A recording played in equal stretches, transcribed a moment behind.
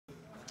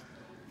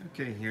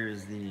Okay, here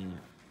is the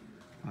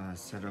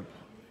setup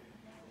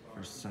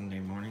for Sunday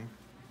morning.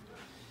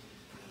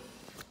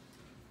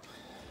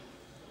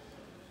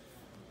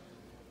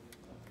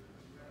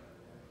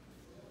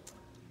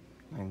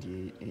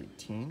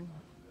 $98.18.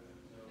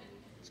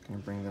 Just gonna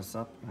bring this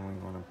up, and we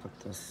want to put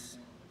this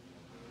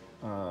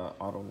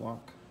auto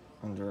lock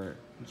under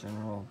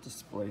general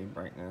display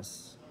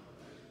brightness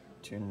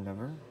to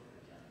never.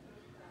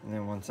 And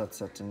then once that's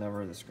set to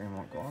never, the screen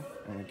won't go off,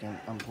 and we can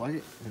unplug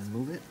it and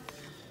move it.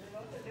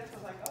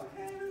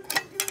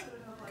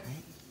 Okay,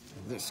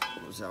 this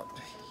goes out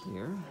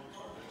here.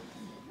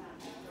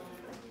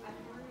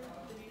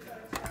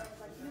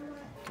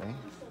 Okay,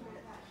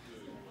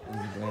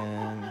 and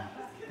then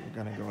we're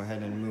gonna go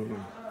ahead and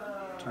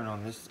turn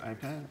on this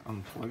iPad,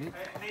 unplug it.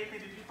 Hey,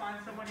 did you find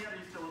someone yet? Or are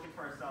you still looking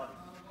for a sub?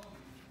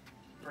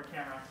 For a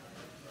camera?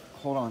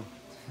 Hold on,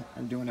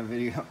 I'm doing a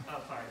video.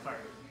 Oh, sorry.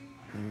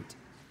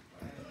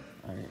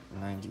 Alright,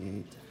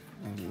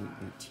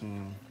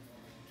 98.18.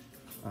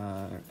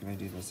 Gonna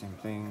do the same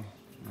thing.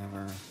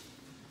 Never.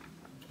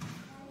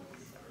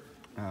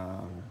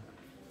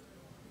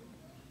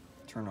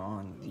 Turn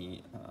on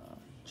the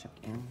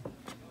check-in.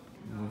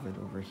 Move it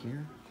over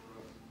here.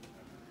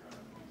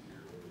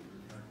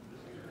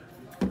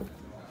 Go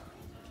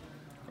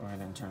ahead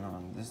and turn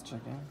on this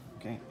check-in.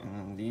 Okay, and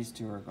then these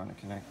two are going to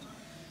connect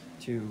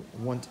to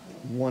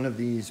one of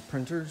these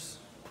printers.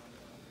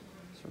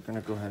 So we're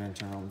going to go ahead and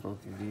turn on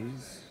both of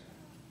these.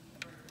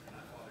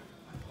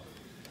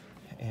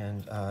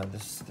 And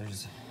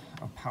there's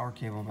a power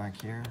cable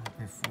back here.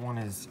 If one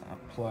is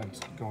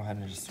plugged, go ahead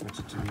and just switch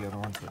it to the other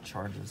one so it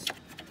charges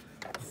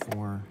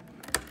before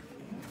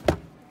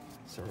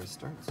service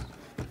starts.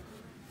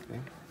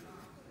 Okay.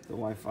 The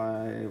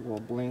Wi-Fi will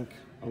blink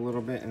a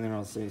little bit and then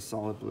it'll say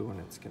solid blue when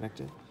it's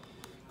connected.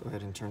 Go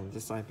ahead and turn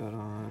this iPad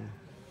on.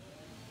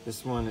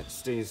 This one, it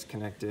stays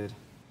connected.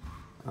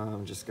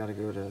 Just got to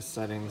go to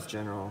settings,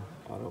 general,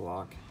 auto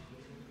lock.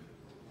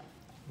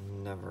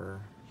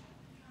 Never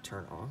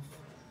turn off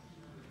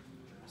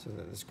so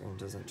that the screen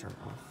doesn't turn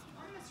off.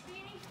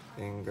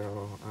 Then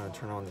go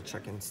turn on the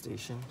check-in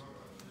station.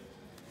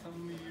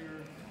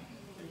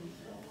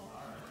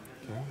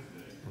 Okay,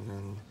 and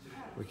then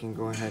we can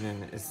go ahead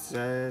and it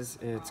says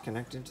it's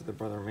connected to the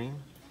Brother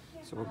main.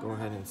 So we'll go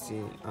ahead and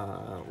see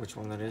which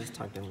one that is.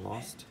 Type in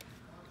lost.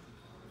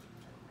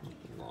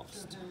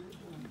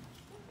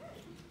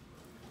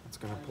 It's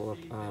gonna pull up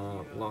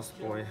Lost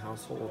Boy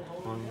household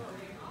one.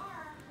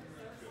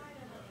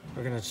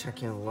 We're gonna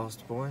check in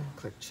Lost Boy.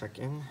 Click check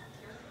in.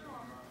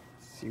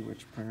 See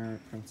which printer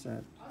it prints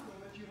at.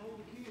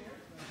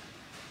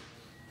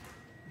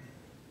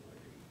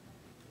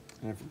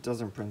 And if it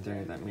doesn't print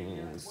there, that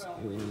means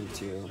we need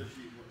to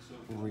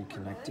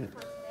reconnect it.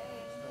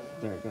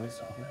 There it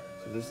goes. Okay.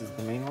 So this is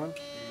the main one.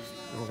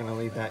 And we're gonna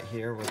leave that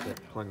here with it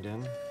plugged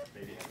in.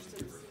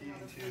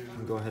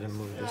 And go ahead and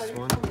move this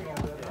one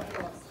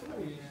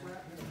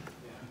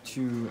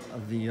to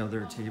the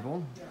other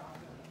table.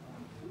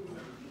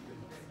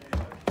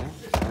 Okay.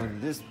 So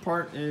this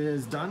part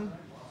is done.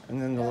 And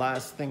then the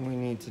last thing we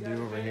need to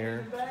do over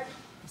here,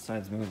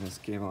 besides move this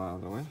cable out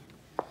of the way,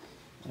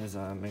 is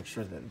make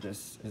sure that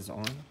this is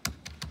on.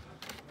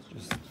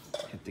 Just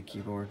hit the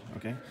keyboard,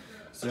 okay?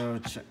 So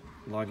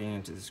logging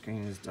into the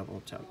screen is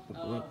double tap the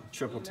balloon,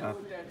 triple tap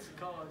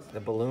the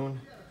balloon.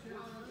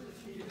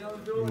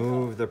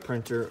 Move the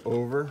printer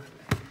over,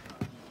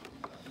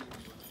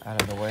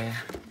 out of the way.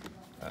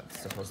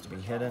 That's supposed to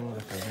be hidden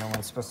because no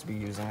one's supposed to be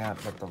using that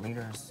but the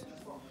leaders.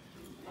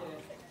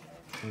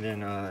 And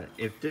then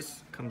if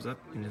this comes up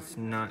and it's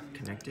not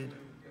connected,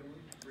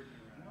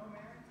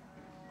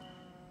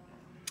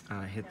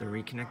 hit the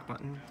reconnect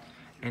button.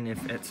 And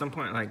if at some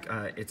point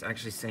it's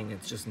actually saying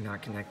it's just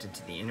not connected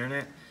to the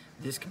internet,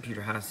 this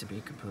computer has to be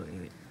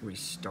completely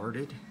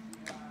restarted.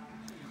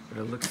 But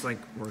it looks like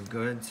we're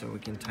good, so we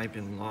can type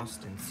in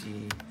lost and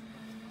see,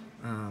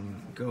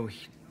 go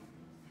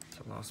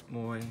to Lost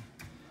Boy.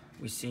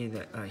 We see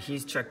that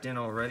he's checked in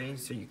already,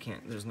 so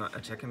there's not a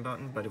check-in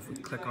button, but if we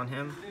click on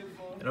him,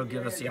 it'll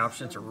give us the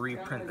option to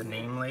reprint the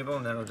name label,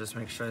 and that'll just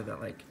make sure that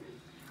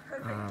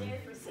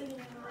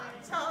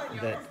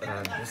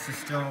this is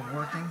still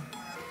working.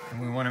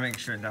 And we want to make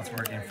sure that's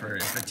working for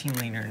if the team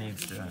leader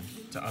needs to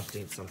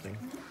update something.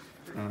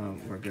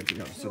 We're good to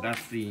go. So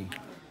that's the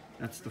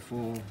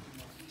full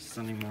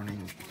Sunday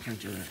morning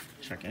printer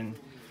check-in,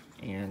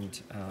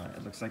 and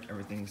it looks like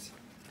everything's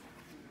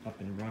up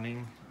and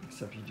running,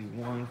 except you do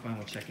one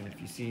final check-in.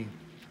 If you see,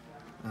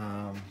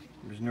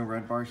 there's no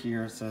red bar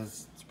here. It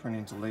says it's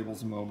printing to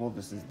labels mobile.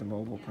 This is the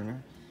mobile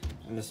printer,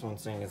 and this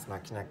one's saying it's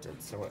not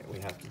connected. So what we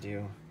have to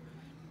do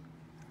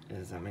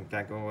is make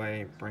that go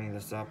away, bring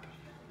this up,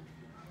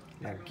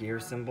 that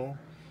gear symbol,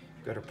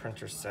 go to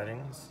printer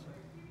settings,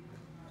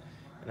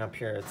 and up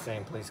here it's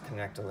saying please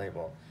connect a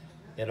label.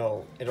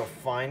 It'll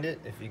find it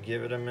if you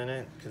give it a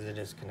minute because it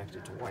is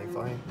connected to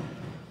Wi-Fi.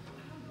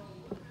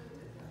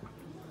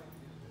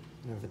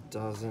 And if it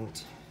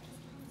doesn't,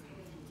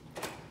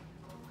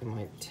 it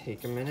might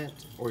take a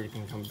minute, or you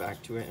can come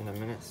back to it in a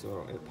minute.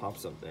 So it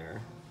pops up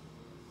there,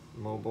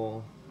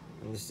 mobile,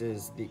 And this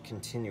is the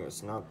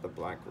continuous, not the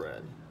black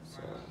red.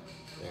 So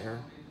there.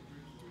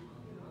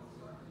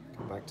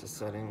 Go back to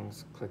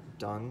settings, click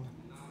done.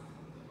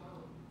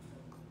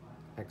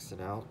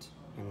 Exit out,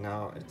 and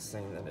now it's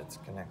saying that it's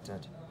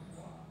connected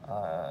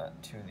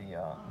to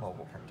the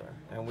mobile printer.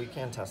 And we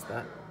can test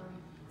that.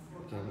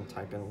 We can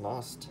type in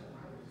lost,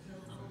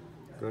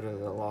 go to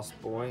the lost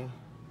boy,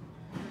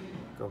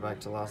 go back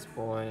to lost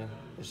boy.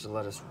 It should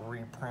let us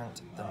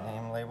reprint the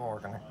name label. We're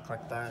gonna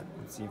click that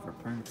and see if it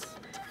prints.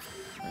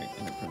 Right,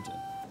 and it printed.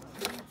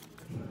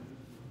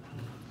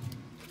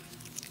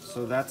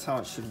 So that's how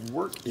it should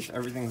work if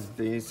everything's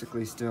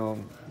basically still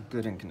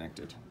good and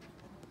connected.